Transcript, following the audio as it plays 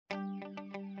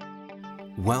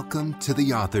Welcome to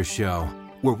The Author Show,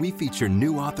 where we feature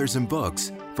new authors and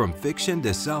books, from fiction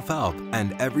to self-help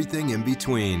and everything in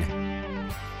between.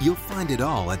 You'll find it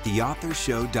all at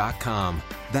theauthorshow.com.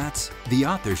 That's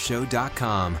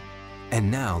theauthorshow.com.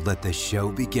 And now let the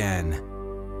show begin.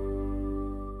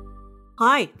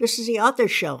 Hi, this is The Author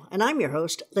Show, and I'm your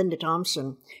host, Linda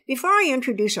Thompson. Before I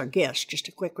introduce our guest, just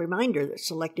a quick reminder that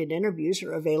selected interviews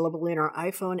are available in our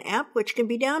iPhone app, which can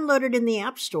be downloaded in the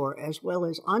App Store, as well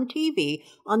as on TV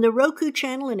on the Roku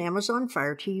channel and Amazon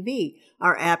Fire TV.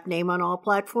 Our app name on all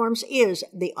platforms is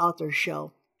The Author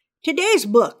Show. Today's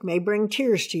book may bring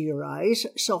tears to your eyes,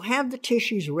 so have the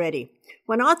tissues ready.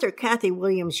 When author Cathy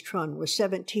Williams-Thrun was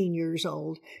 17 years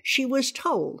old, she was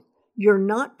told, "You're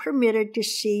not permitted to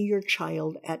see your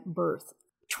child at birth."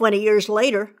 20 years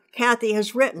later, Cathy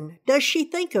has written, "Does She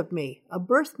Think of Me? A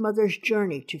Birth Mother's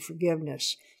Journey to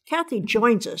Forgiveness." Cathy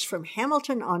joins us from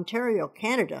Hamilton, Ontario,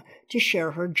 Canada, to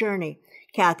share her journey.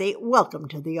 Cathy, welcome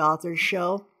to The Author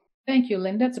Show. Thank you,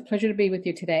 Linda. It's a pleasure to be with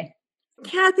you today.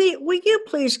 Cathy, will you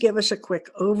please give us a quick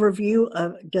overview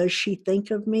of Does She Think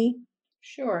of Me?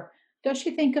 Sure. Does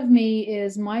She Think of Me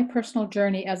is my personal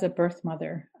journey as a birth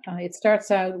mother. It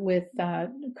starts out with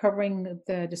covering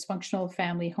the dysfunctional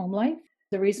family home life,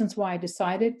 the reasons why I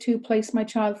decided to place my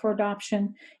child for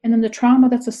adoption, and then the trauma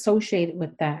that's associated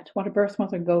with that, what a birth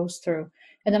mother goes through,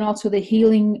 and then also the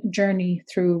healing journey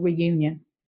through reunion.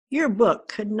 Your book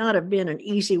could not have been an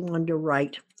easy one to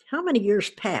write. How many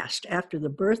years passed after the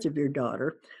birth of your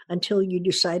daughter until you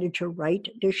decided to write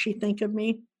Does She Think of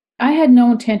Me? I had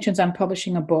no intentions on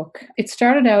publishing a book. It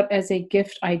started out as a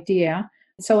gift idea,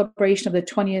 celebration of the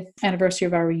 20th anniversary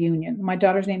of our reunion. My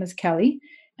daughter's name is Kelly,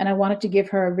 and I wanted to give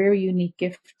her a very unique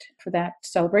gift for that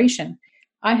celebration.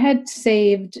 I had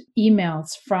saved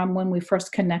emails from when we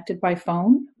first connected by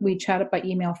phone. We chatted by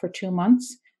email for 2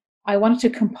 months. I wanted to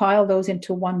compile those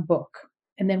into one book.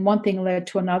 And then one thing led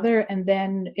to another, and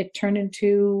then it turned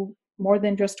into more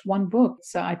than just one book.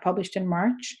 So I published in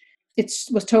March. It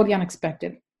was totally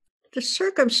unexpected. The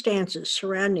circumstances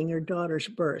surrounding your daughter's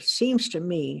birth seems to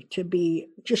me to be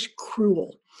just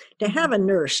cruel. To have a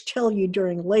nurse tell you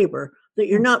during labor that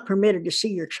you're not permitted to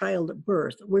see your child at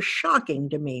birth was shocking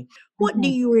to me. What do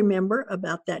you remember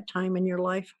about that time in your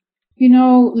life? You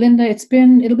know, Linda,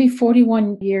 it'll be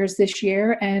 41 years this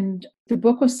year, and the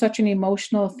book was such an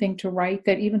emotional thing to write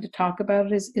that even to talk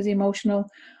about it is emotional.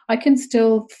 I can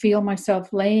still feel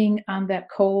myself laying on that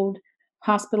cold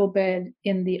hospital bed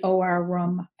in the OR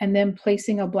room and then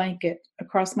placing a blanket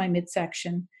across my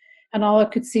midsection, and all I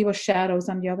could see was shadows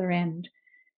on the other end.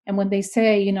 And when they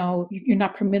say, you know, you're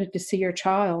not permitted to see your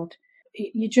child,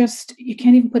 you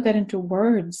can't even put that into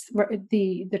words.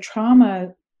 The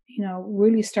trauma, you know,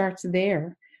 really starts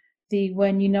there.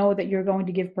 When you know that you're going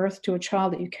to give birth to a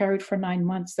child that you carried for 9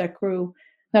 months, that grew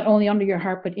not only under your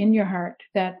heart but in your heart,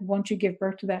 that once you give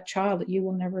birth to that child, that you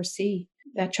will never see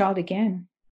that child again.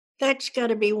 That's got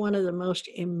to be one of the most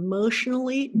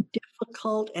emotionally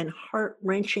difficult and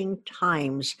heart-wrenching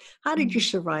times. How did you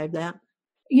survive that?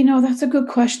 You know, that's a good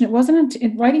question. It wasn't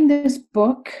in writing this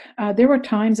book. There were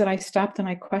times that I stopped and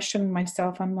I questioned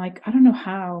myself. I'm like, I don't know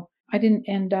how I didn't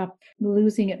end up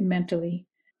losing it mentally.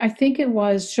 I think it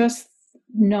was just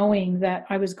knowing that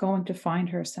I was going to find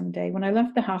her someday. When I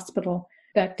left the hospital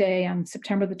that day on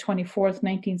September the 24th,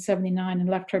 1979, and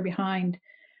left her behind,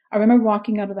 I remember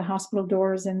walking out of the hospital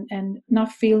doors and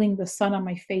not feeling the sun on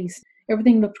my face.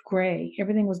 Everything looked gray.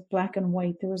 Everything was black and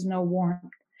white. There was no warmth.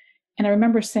 And I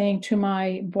remember saying to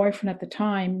my boyfriend at the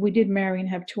time, we did marry and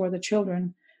have 2 other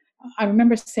children. I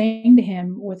remember saying to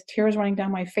him with tears running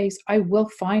down my face, I will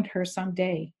find her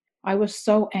someday. I was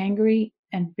so angry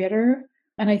and bitter.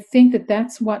 And I think that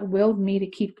that's what willed me to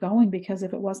keep going, because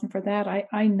if it wasn't for that,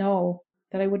 I know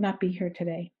that I would not be here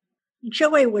today.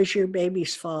 Joey was your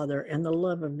baby's father and the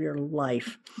love of your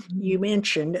life. You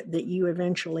mentioned that you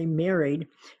eventually married.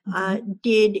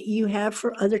 Did you have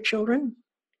for other children?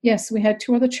 Yes, we had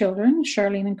 2 other children,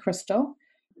 Charlene and Crystal.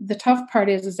 The tough part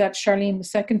is that Charlene, the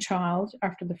second child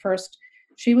after the first,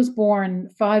 she was born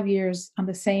 5 years on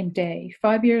the same day,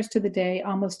 5 years to the day,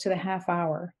 almost to the half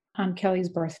hour on Kelly's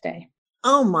birthday.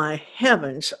 Oh my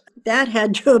heavens, that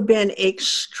had to have been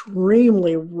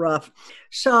extremely rough.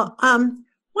 So,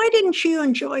 why didn't you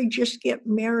and Joy just get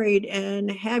married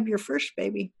and have your first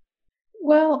baby?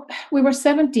 Well, we were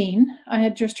 17. I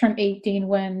had just turned 18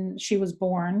 when she was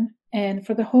born. And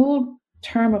for the whole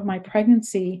term of my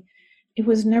pregnancy, it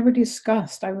was never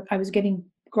discussed. I was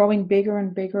growing bigger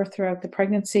and bigger throughout the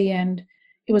pregnancy, and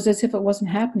it was as if it wasn't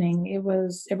happening.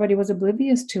 Everybody was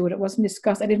oblivious to it. It wasn't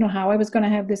discussed. I didn't know how I was going to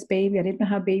have this baby. I didn't know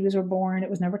how babies were born. It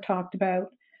was never talked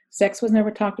about. Sex was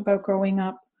never talked about growing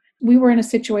up. We were in a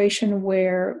situation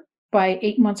where by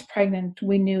 8 months pregnant,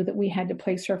 we knew that we had to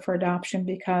place her for adoption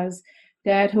because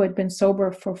Dad, who had been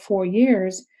sober for 4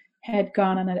 years, had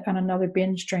gone on another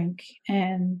binge drink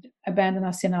and abandoned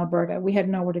us in Alberta. We had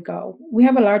nowhere to go. We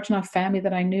have a large enough family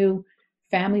that I knew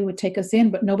family would take us in,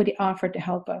 but nobody offered to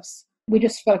help us. We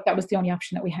just felt like that was the only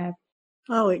option that we had.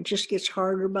 Oh, it just gets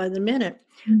harder by the minute.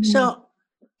 Mm-hmm. So,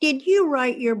 did you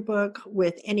write your book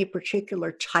with any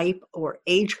particular type or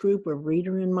age group or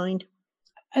reader in mind?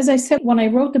 As I said, when I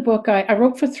wrote the book, I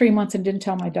wrote for 3 months and didn't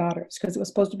tell my daughters because it was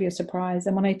supposed to be a surprise.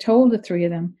 And when I told the three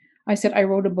of them, I said, I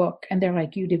wrote a book. And they're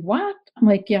like, you did what? I'm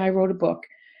like, yeah, I wrote a book.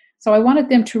 So I wanted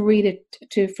them to read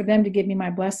it, for them to give me my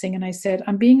blessing. And I said,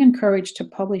 I'm being encouraged to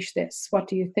publish this. What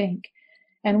do you think?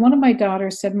 And one of my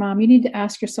daughters said, Mom, you need to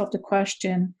ask yourself the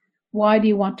question, why do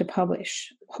you want to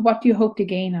publish? What do you hope to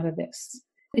gain out of this?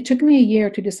 It took me a year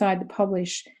to decide to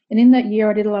publish. And in that year,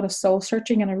 I did a lot of soul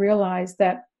searching, and I realized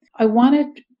that I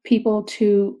wanted people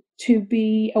to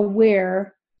be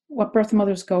aware what birth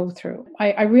mothers go through.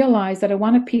 I realized that I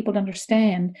wanted people to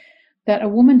understand that a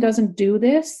woman doesn't do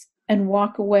this and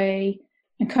walk away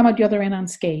and come out the other end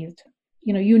unscathed.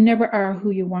 You never are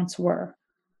who you once were.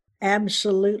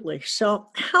 Absolutely. So,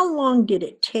 how long did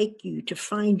it take you to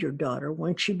find your daughter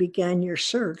once you began your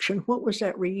search, and what was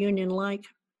that reunion like?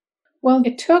 Well,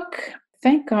 it took,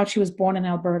 thank God she was born in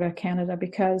Alberta, Canada,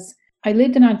 because I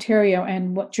lived in Ontario,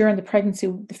 and during the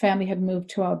pregnancy, the family had moved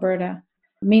to Alberta,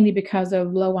 mainly because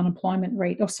of low unemployment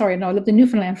rate. Oh, sorry, no, I lived in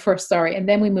Newfoundland first, and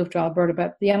then we moved to Alberta,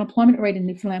 but the unemployment rate in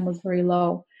Newfoundland was very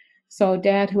low. So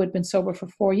Dad, who had been sober for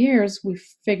 4 years, we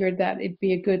figured that it'd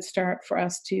be a good start for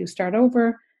us to start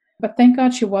over. But thank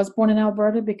God she was born in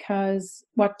Alberta, because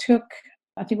what took,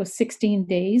 I think it was 16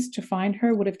 days to find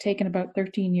her would have taken about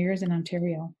 13 years in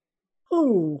Ontario.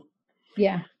 Oh,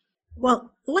 yeah.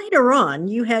 Well, later on,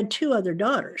 you had 2 other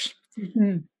daughters.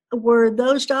 Mm-hmm. Were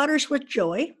those daughters with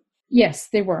Joey? Yes,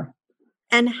 they were.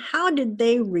 And how did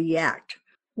they react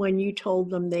when you told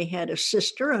them they had a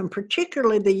sister, and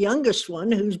particularly the youngest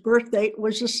one whose birth date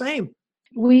was the same?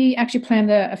 We actually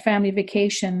planned a family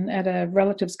vacation at a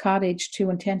relative's cottage to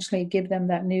intentionally give them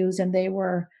that news. And they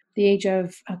were the age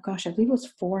of, I believe it was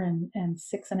 4 and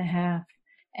 6.5.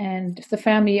 And the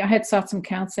family, I had sought some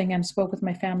counseling and spoke with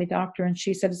my family doctor, and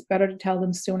she said it's better to tell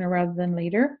them sooner rather than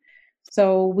later.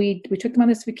 So we took them on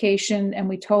this vacation and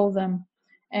we told them.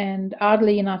 And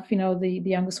oddly enough, the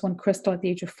youngest one, Crystal, at the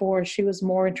age of 4, she was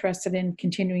more interested in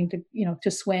continuing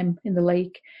to swim in the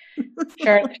lake.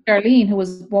 Charlene, who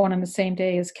was born on the same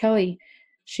day as Kelly,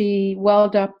 she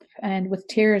welled up and with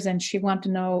tears, and she wanted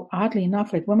to know, oddly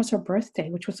enough, like, when was her birthday,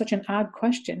 which was such an odd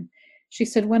question. She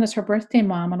said, when is her birthday,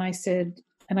 Mom? And I said,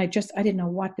 I didn't know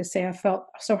what to say. I felt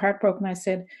so heartbroken. I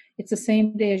said, it's the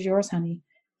same day as yours, honey.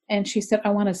 And she said, I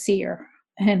want to see her.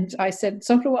 And I said,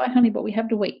 so do I, honey, but we have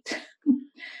to wait.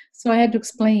 So I had to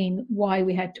explain why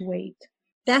we had to wait.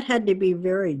 That had to be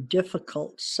very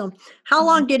difficult. So how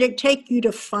long did it take you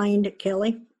to find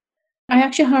Kelly? I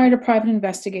actually hired a private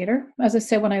investigator. As I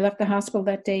said, when I left the hospital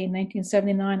that day in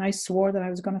 1979, I swore that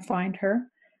I was going to find her.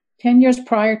 10 years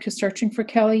prior to searching for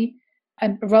Kelly,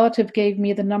 a relative gave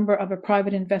me the number of a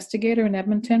private investigator in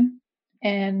Edmonton.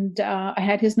 And I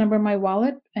had his number in my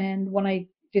wallet. And when I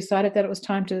decided that it was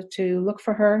time to look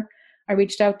for her, I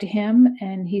reached out to him,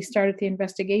 and he started the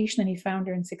investigation, and he found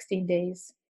her in 16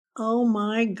 days. Oh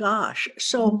my gosh.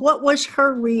 So what was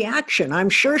her reaction? I'm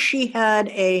sure she had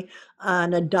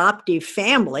an adoptive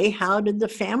family. How did the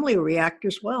family react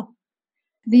as well?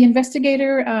 The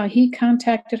investigator, he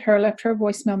contacted her, left her a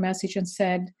voicemail message and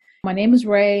said, my name is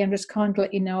Ray. I'm just calling to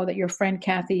let you know that your friend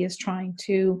Cathy is trying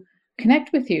to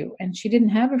connect with you. And she didn't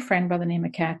have a friend by the name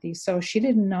of Cathy, so she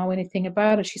didn't know anything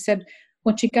about it. She said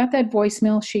when she got that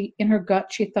voicemail, in her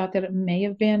gut, she thought that it may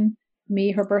have been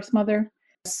me, her birth mother.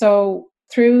 So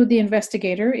through the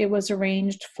investigator, it was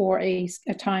arranged for a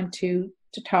time to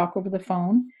talk over the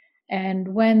phone. And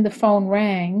when the phone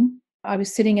rang, I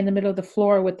was sitting in the middle of the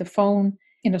floor with the phone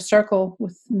in a circle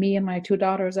with me and my 2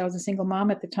 daughters. I was a single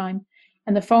mom at the time.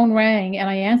 And the phone rang, and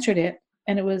I answered it.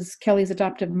 And it was Kelly's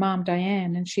adoptive mom,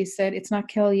 Diane. And she said, it's not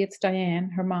Kelly, it's Diane,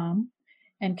 her mom.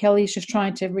 And Kelly's just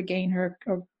trying to regain her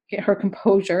or get her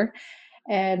composure.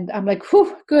 And I'm like,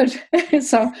 whew, good.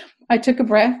 So I took a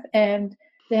breath, and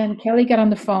then Kelly got on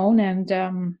the phone, and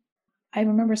I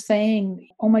remember saying,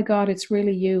 oh my God, it's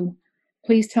really you.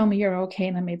 Please tell me you're okay,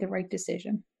 and I made the right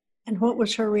decision. And what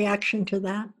was her reaction to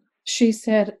that? She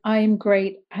said, I am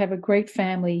great. I have a great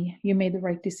family. You made the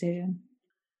right decision.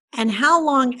 And how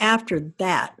long after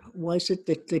that was it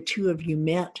that the 2 of you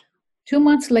met? 2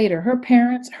 months later, her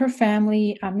parents, her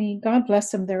family, I mean, God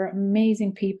bless them. They're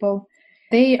amazing people.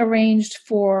 They arranged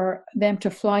for them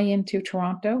to fly into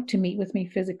Toronto to meet with me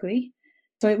physically.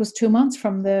 So it was 2 months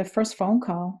from the first phone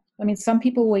call. I mean, some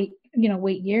people wait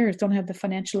years, don't have the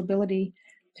financial ability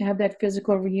to have that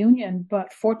physical reunion.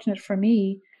 But fortunate for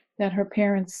me that her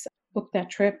parents booked that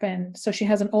trip. And so she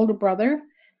has an older brother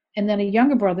and then a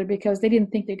younger brother because they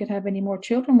didn't think they could have any more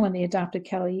children when they adopted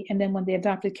Kelly. And then when they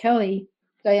adopted Kelly,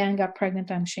 Diane got pregnant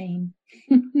on Shane.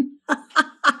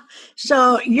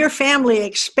 So your family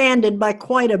expanded by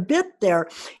quite a bit there.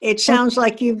 It sounds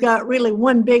like you've got really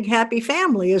one big happy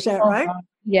family. Is that Oh, right? God.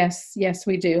 Yes,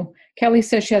 we do. Kelly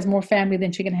says she has more family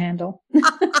than she can handle.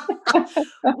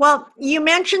 Well, you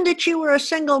mentioned that you were a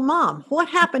single mom. What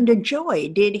happened to Joey?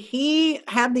 Did he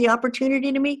have the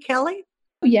opportunity to meet Kelly?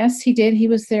 Yes, he did. He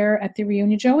was there at the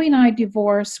reunion. Joey and I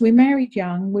divorced. We married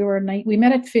young. We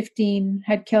met at 15,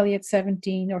 had Kelly at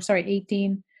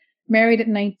 18, married at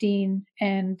 19,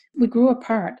 and we grew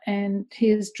apart. And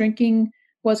his drinking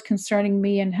was concerning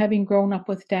me. And having grown up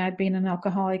with dad being an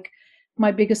alcoholic,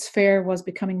 my biggest fear was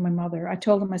becoming my mother. I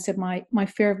told him, I said, my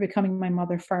fear of becoming my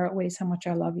mother far outweighs how much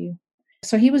I love you.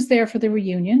 So he was there for the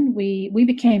reunion. We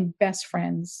became best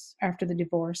friends after the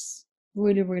divorce.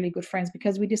 Really, really good friends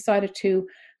because we decided to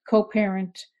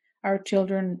co-parent our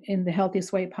children in the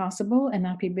healthiest way possible and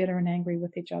not be bitter and angry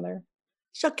with each other.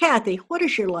 So, Cathy, what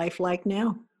is your life like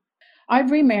now?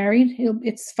 I've remarried.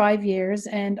 It's 5 years.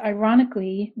 And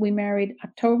ironically, we married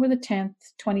October the 10th,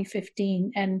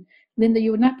 2015. And Linda,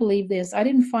 you would not believe this. I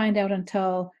didn't find out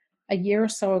until a year or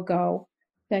so ago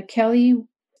that Kelly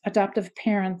adoptive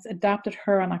parents adopted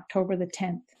her on October the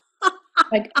 10th.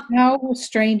 Like, how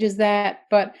strange is that?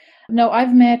 But no,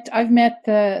 I've met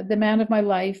the man of my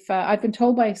life. I've been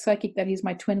told by a psychic that he's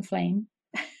my twin flame.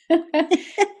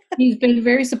 He's been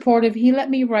very supportive. He let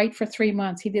me write for 3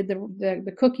 months. He did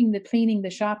the cooking, the cleaning, the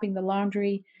shopping, the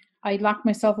laundry. I locked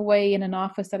myself away in an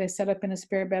office that I set up in a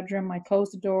spare bedroom. I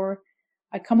closed the door.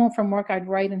 I'd come home from work, I'd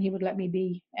write, and he would let me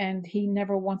be. And he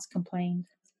never once complained.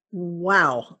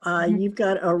 Wow. You've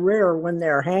got a rare one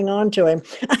there. Hang on to him.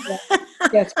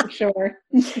 Yes, for sure.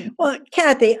 Well,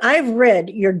 Cathy, I've read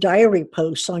your diary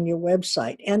posts on your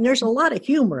website, and there's a lot of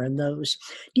humor in those.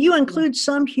 Do you include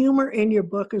some humor in your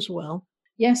book as well?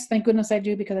 Yes, thank goodness I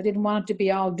do, because I didn't want it to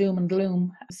be all doom and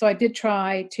gloom. So I did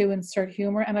try to insert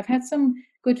humor, and I've had some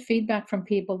good feedback from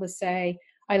people to say,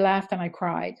 I laughed and I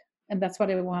cried. And that's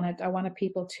what I wanted. I wanted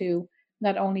people to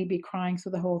not only be crying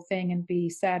through the whole thing and be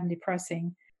sad and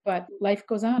depressing, but life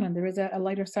goes on and there is a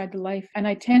lighter side to life. And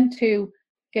I tend to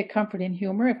get comfort in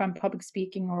humor. If I'm public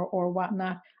speaking or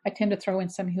whatnot, I tend to throw in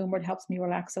some humor. It helps me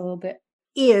relax a little bit.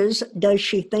 Does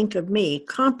She Think of Me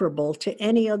comparable to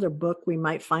any other book we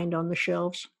might find on the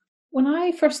shelves? When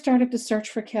I first started to search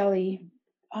for Kelly,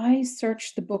 I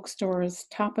searched the bookstores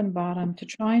top and bottom to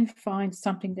try and find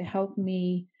something to help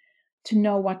me to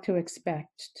know what to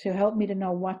expect, to help me to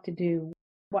know what to do,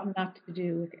 what not to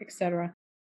do, etc.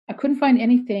 I couldn't find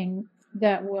anything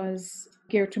that was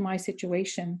geared to my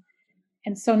situation.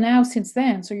 And so now, since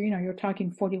then, so you're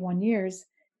talking 41 years,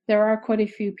 there are quite a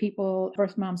few people,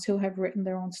 birth moms, who have written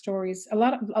their own stories. A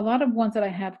lot of ones that I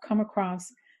have come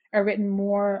across are written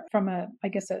more from a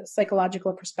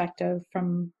psychological perspective,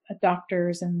 from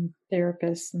doctors and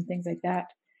therapists and things like that.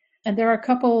 And there are a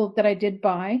couple that I did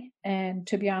buy, and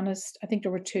to be honest, I think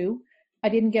there were two. I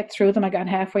didn't get through them. I got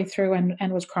halfway through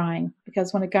and was crying,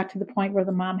 because when it got to the point where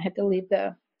the mom had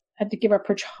to give up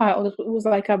her child, it was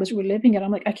like I was reliving it.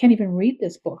 I'm like, I can't even read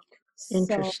this book.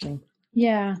 Interesting. So,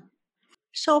 yeah.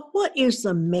 So what is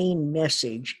the main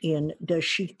message in Does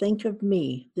She Think of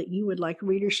Me that you would like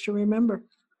readers to remember?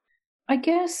 I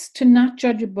guess to not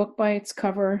judge a book by its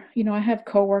cover. I have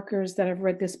coworkers that have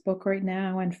read this book right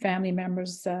now, and family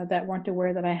members that weren't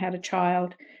aware that I had a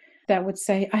child, that would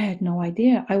say, I had no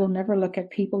idea. I will never look at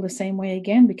people the same way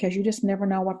again, because you just never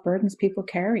know what burdens people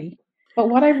carry. But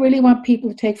what I really want people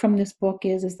to take from this book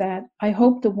is that I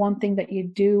hope the one thing that you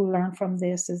do learn from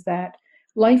this is that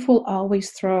life will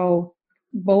always throw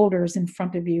boulders in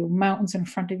front of you, mountains in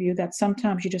front of you, that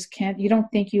sometimes you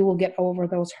don't think you will get over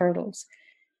those hurdles.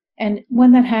 And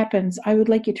when that happens, I would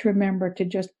like you to remember to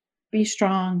just be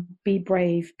strong, be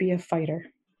brave, be a fighter.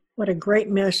 What a great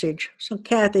message. So,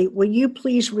 Cathy, will you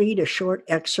please read a short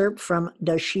excerpt from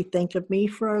Does She Think of Me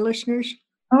for our listeners?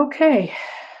 Okay.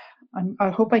 I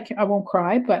hope I won't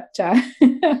cry, but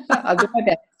I'll do my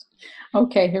best.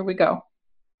 Okay, here we go.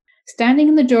 Standing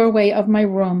in the doorway of my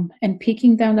room and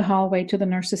peeking down the hallway to the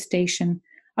nurse's station,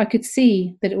 I could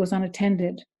see that it was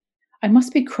unattended. I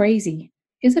must be crazy.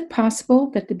 Is it possible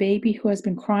that the baby who has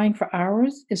been crying for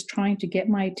hours is trying to get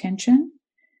my attention?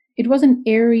 It was an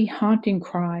eerie, haunting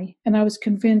cry, and I was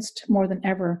convinced more than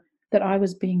ever that I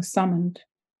was being summoned.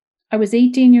 I was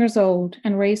 18 years old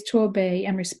and raised to obey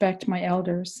and respect my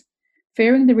elders.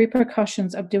 Fearing the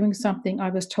repercussions of doing something I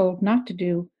was told not to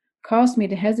do caused me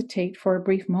to hesitate for a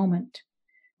brief moment.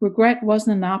 Regret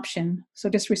wasn't an option, so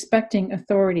disrespecting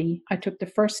authority, I took the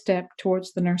first step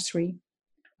towards the nursery.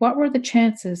 What were the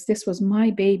chances this was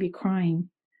my baby crying?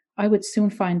 I would soon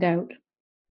find out.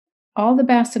 All the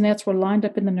bassinets were lined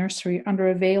up in the nursery under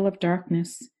a veil of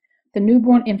darkness. The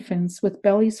newborn infants, with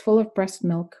bellies full of breast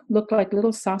milk, looked like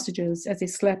little sausages as they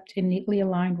slept in neatly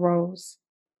aligned rows.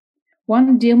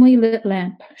 One dimly lit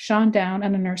lamp shone down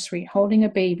on the nursery, holding a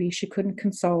baby she couldn't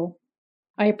console.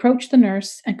 I approached the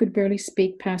nurse and could barely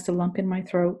speak past a lump in my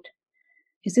throat.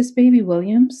 "Is this baby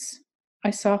Williams?" I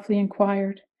softly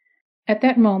inquired. At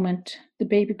that moment, the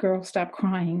baby girl stopped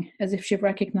crying, as if she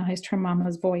recognized her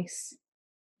mama's voice.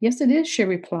 "Yes, it is," she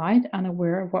replied,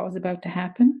 unaware of what was about to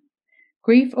happen.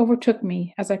 Grief overtook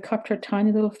me as I cupped her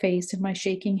tiny little face in my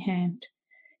shaking hand.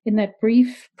 In that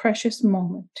brief, precious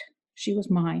moment, she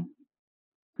was mine.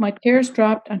 My tears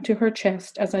dropped onto her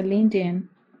chest as I leaned in,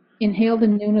 inhaled the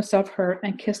newness of her,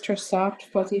 and kissed her soft,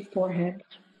 fuzzy forehead.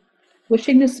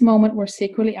 Wishing this moment were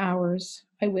secretly ours,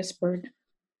 I whispered,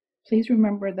 "Please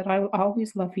remember that I will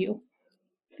always love you.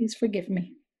 Please forgive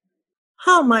me."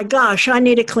 Oh my gosh, I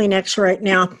need a Kleenex right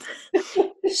now.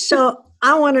 So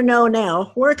I want to know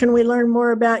now, where can we learn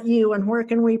more about you and where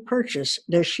can we purchase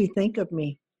Does She Think of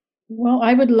Me? Well,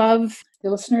 I would love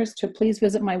the listeners to please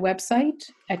visit my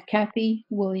website at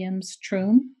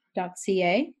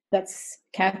cathywilliams-thrun.ca. That's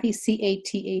Cathy,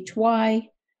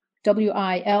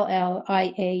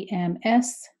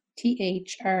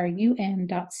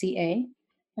 CathyWilliams-THRUN.ca.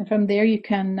 And from there, you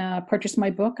can purchase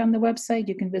my book on the website.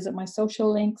 You can visit my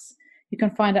social links. You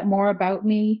can find out more about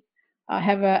me. I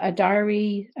have a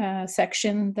diary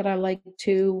section that I like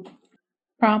to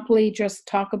promptly just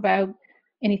talk about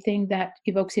anything that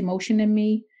evokes emotion in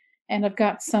me. And I've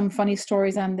got some funny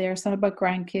stories on there, some about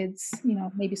grandkids,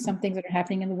 maybe some things that are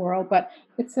happening in the world. But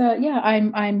it's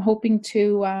I'm hoping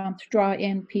to draw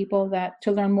in people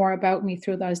to learn more about me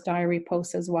through those diary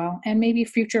posts as well, and maybe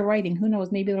future writing. Who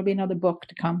knows? Maybe there'll be another book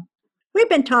to come. We've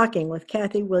been talking with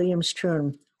Cathy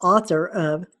Williams-Thrun, author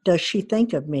of Does She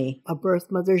Think of Me? A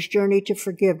Birth Mother's Journey to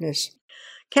Forgiveness.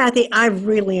 Cathy, I've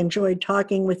really enjoyed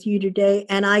talking with you today,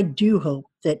 and I do hope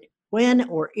that when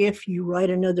or if you write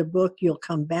another book, you'll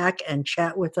come back and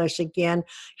chat with us again.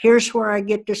 Here's where I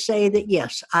get to say that,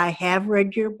 yes, I have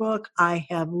read your book. I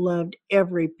have loved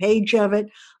every page of it.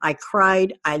 I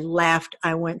cried, I laughed,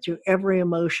 I went through every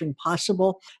emotion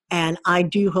possible, and I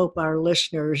do hope our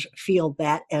listeners feel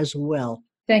that as well.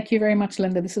 Thank you very much,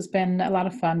 Linda. This has been a lot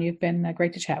of fun. You've been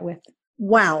great to chat with.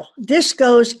 Wow, this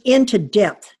goes into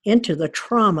depth into the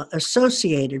trauma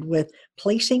associated with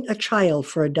placing a child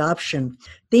for adoption.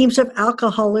 Themes of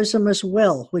alcoholism as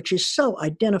well, which is so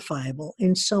identifiable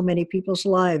in so many people's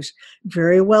lives.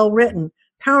 Very well written,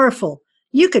 powerful.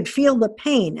 You could feel the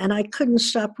pain, and I couldn't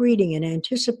stop reading in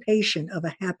anticipation of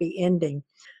a happy ending.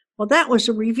 Well, that was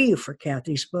a review for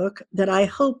Cathy's book that I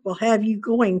hope will have you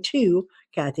going to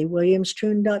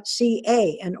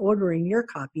cathywilliams-thrun.ca and ordering your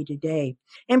copy today.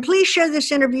 And please share this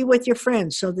interview with your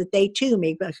friends so that they too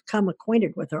may become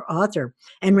acquainted with our author.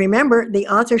 And remember, the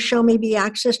Author Show may be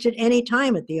accessed at any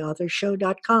time at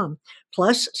theauthorshow.com.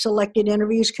 Plus, selected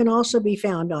interviews can also be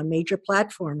found on major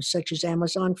platforms such as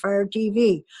Amazon Fire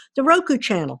TV, the Roku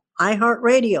channel,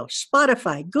 iHeartRadio,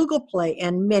 Spotify, Google Play,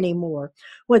 and many more.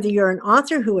 Whether you're an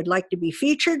author who would like to be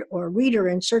featured or a reader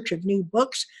in search of new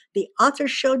books,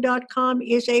 theauthorshow.com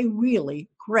is a really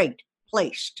great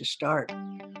place to start.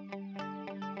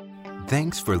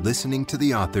 Thanks for listening to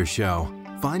The Author Show.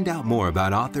 Find out more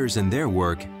about authors and their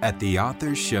work at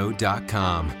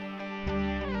theauthorshow.com.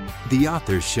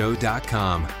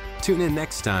 theauthorshow.com. Tune in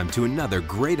next time to another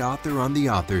great author on The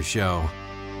Author Show.